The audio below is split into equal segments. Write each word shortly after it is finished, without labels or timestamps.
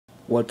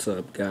What's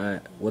up,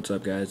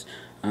 guys?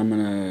 I'm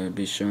gonna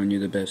be showing you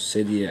the best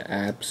Cydia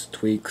apps,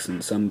 tweaks,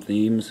 and some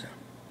themes.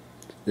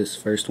 This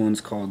first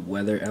one's called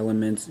Weather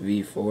Elements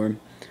V4.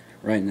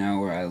 Right now,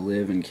 where I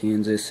live in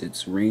Kansas,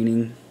 it's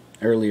raining.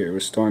 Earlier, it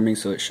was storming,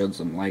 so it showed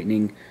some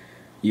lightning.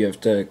 You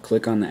have to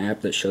click on the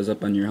app that shows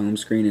up on your home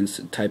screen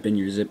and type in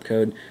your zip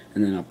code,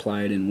 and then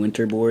apply it in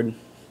Winterboard,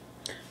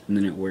 and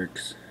then it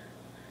works.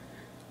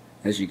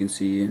 As you can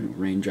see,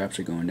 raindrops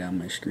are going down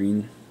my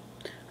screen.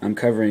 I'm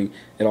covering,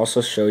 it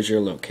also shows your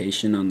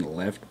location on the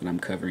left, but I'm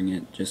covering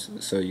it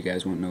just so you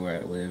guys won't know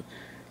where I live.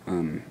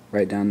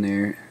 Right down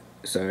there,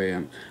 sorry,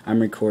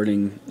 I'm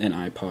recording an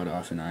iPod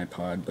off an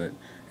iPod, but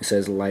it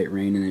says light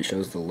rain and it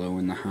shows the low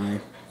and the high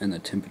and the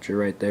temperature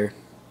right there.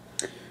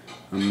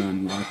 I'm gonna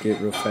unlock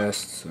it real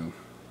fast, so.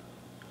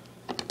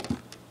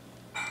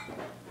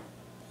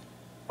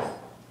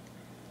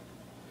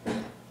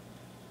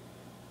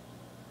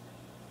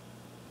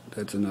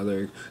 That's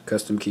another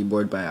custom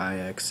keyboard by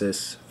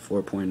iAccess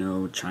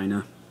 4.0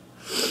 China.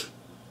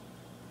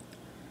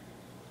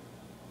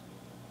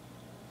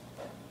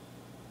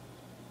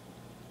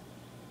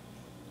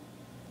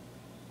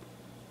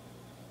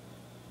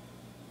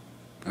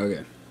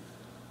 Okay.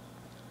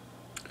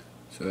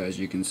 So as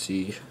you can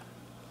see,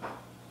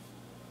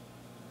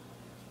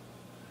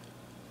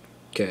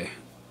 okay,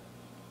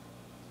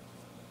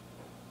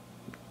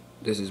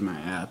 this is my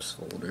apps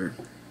folder.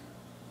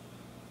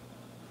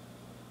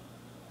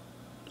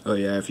 Oh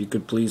yeah, if you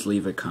could please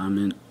leave a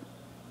comment,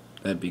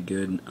 that'd be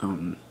good.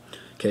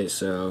 Okay,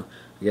 so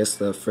I guess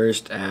the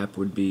first app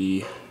would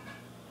be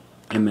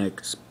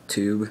MX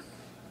Tube.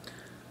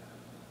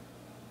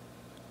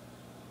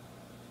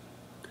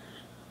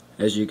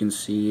 As you can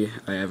see,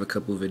 I have a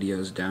couple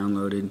videos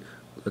downloaded.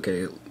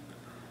 Okay,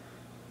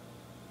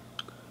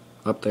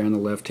 up there in the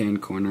left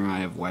hand corner I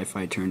have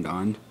Wi-Fi turned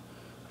on.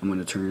 I'm going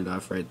to turn it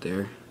off right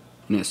there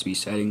in SB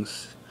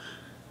settings.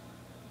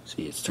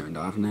 See, it's turned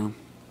off now.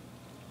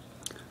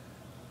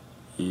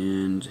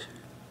 And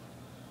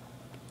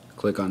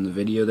click on the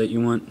video that you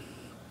want.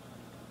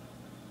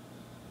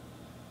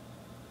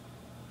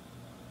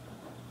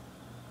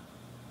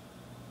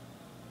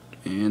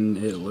 And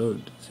it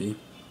loads, see?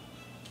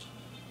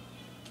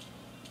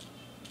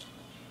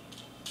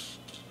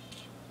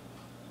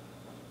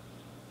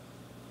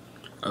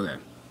 Okay.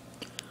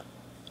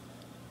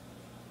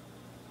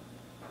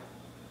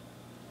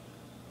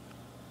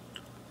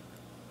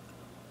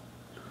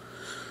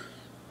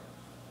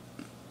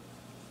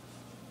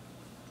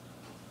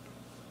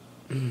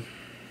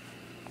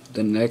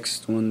 The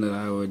next one that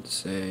I would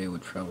say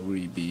would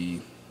probably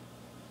be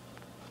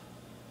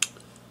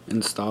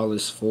Install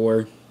this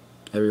 4.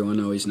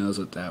 Everyone always knows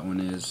what that one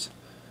is.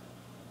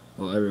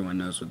 Well, everyone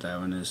knows what that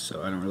one is,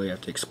 so I don't really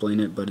have to explain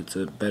it, but it's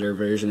a better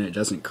version. It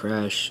doesn't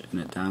crash,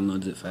 and it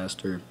downloads it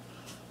faster.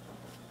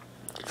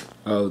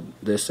 Oh,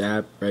 this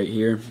app right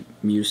here,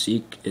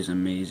 Music, is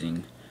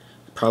amazing.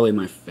 Probably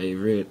my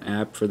favorite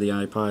app for the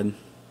iPod.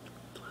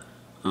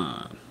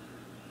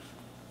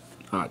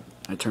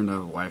 I turned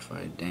off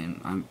Wi-Fi.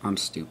 Damn, I'm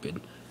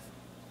stupid,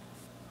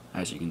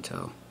 as you can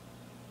tell.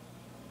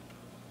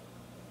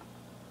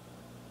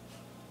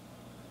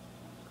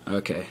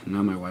 Okay,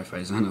 now my Wi-Fi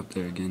is on up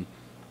there again.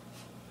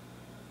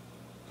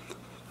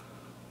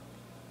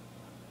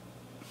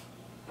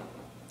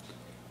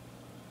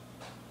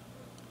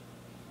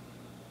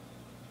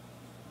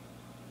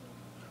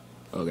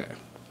 Okay.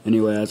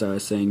 Anyway, as I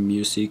was saying,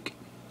 Music.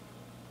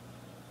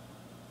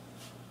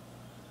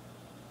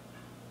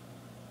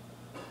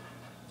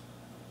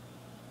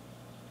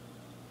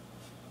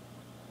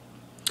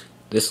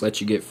 This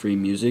lets you get free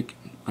music.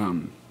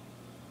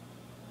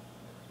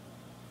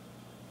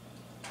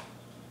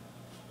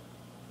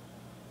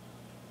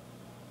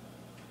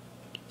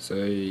 So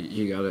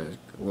you gotta,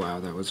 wow,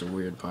 that was a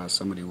weird pause.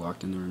 Somebody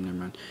walked in the room, never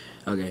mind.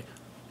 Okay,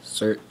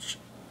 search,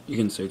 you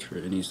can search for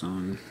any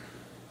song.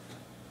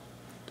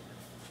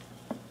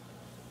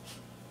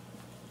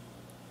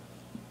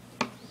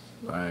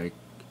 Like,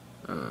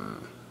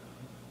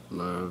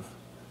 love,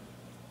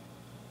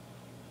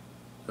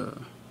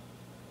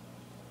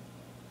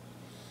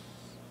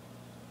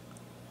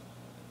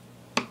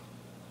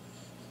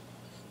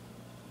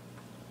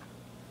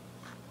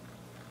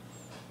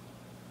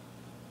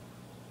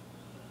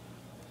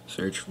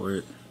 search for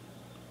it.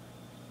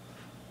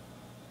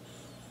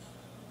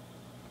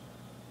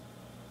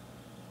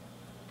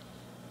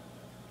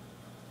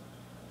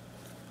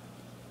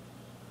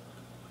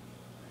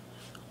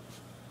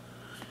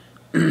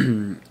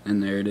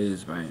 And there it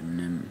is by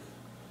Eminem.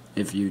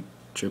 If you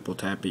triple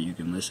tap it, you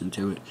can listen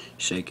to it,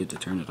 shake it to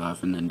turn it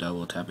off, and then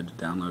double tap it to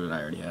download it.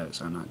 I already have it,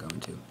 so I'm not going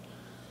to.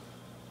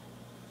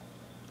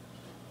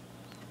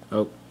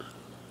 Oh.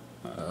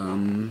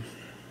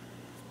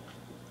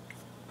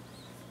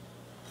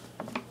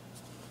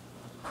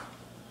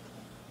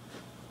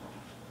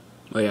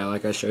 Oh yeah,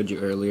 like I showed you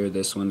earlier,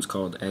 this one's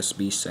called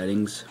SB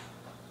Settings.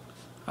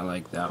 I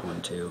like that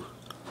one too.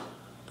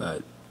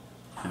 But,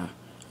 yeah.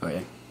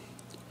 Okay.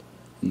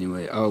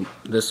 Anyway, oh,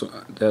 this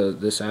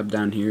app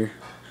down here,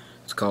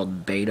 it's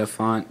called Beta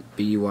Font,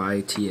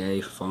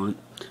 BYTA font.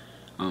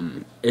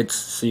 It's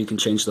so you can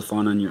change the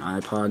font on your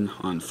iPod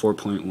on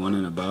 4.1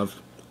 and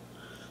above.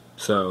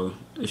 So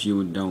if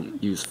you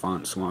don't use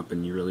Font Swap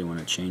and you really want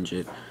to change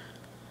it,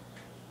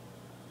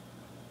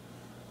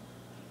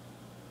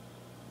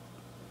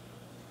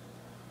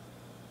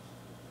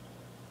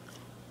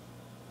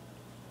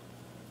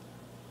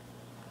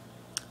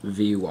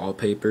 V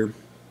wallpaper.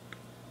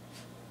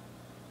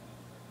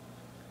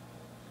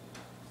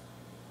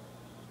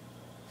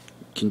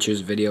 You can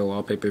choose video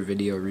wallpaper,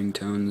 video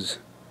ringtones.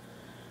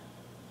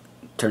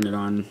 Turn it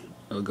on,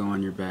 it'll go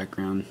on your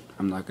background.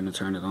 I'm not going to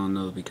turn it on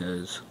though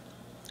because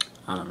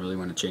I don't really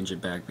want to change it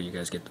back, but you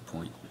guys get the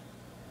point.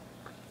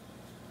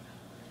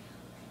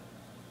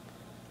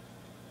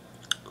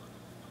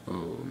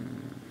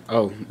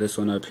 Oh, this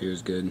one up here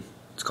is good.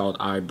 It's called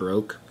I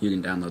Broke. You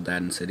can download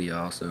that in Cydia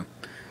also.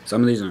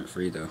 Some of these aren't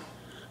free though.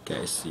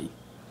 Okay, see.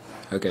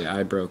 Okay,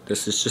 I Broke.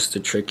 This is just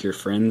to trick your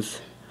friends.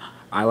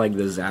 I like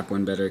the Zap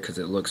one better because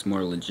it looks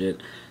more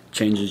legit.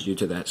 Changes you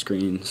to that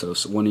screen. So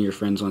if one of your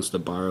friends wants to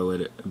borrow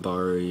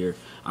your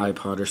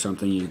iPod or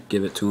something, you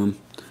give it to them.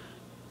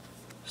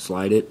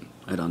 Slide it.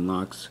 It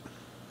unlocks.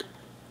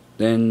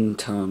 Then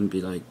tell them,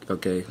 be like,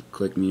 okay,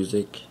 click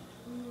music.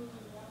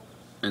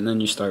 And then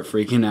you start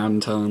freaking out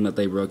and tell them that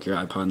they broke your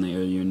iPod and they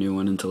owe you a new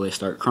one until they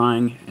start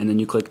crying. And then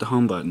you click the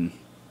home button.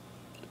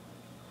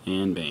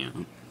 And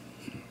bam.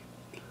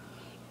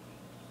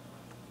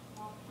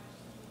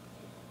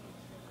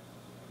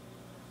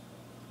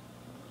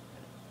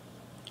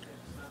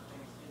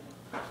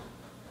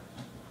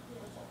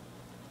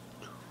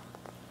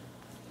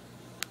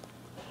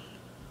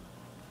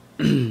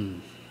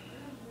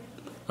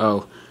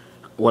 Oh,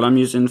 what I'm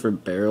using for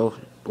Barrel,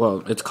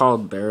 well, it's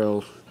called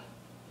Barrel.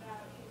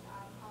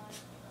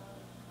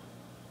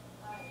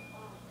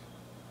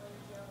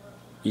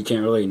 You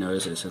can't really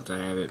notice it since I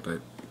have it,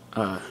 but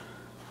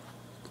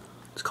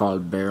it's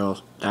called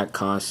Barrel. That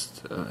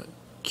costs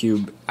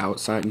cube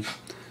outside.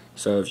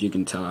 So if you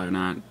can tell or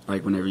not,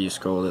 like whenever you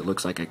scroll, it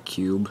looks like a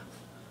cube.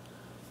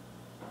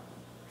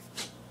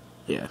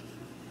 Yeah.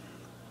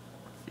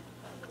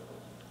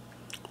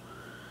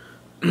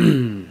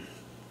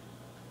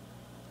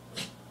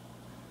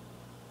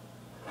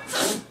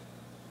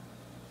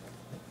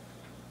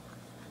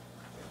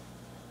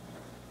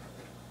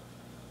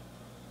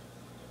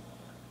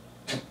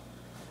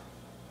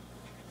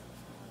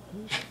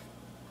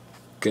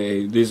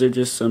 Okay, these are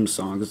just some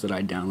songs that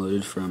I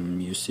downloaded from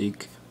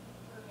Music.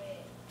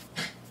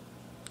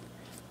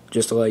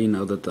 Just to let you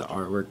know that the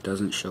artwork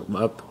doesn't show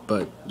up,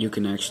 but you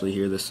can actually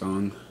hear the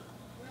song.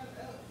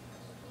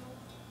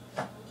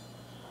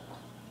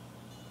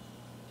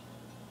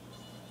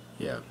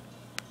 Yeah.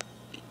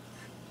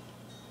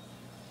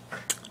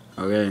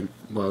 Okay,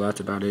 well that's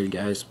about it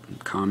guys.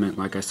 Comment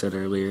like I said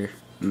earlier,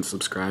 and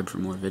subscribe for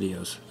more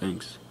videos.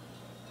 Thanks.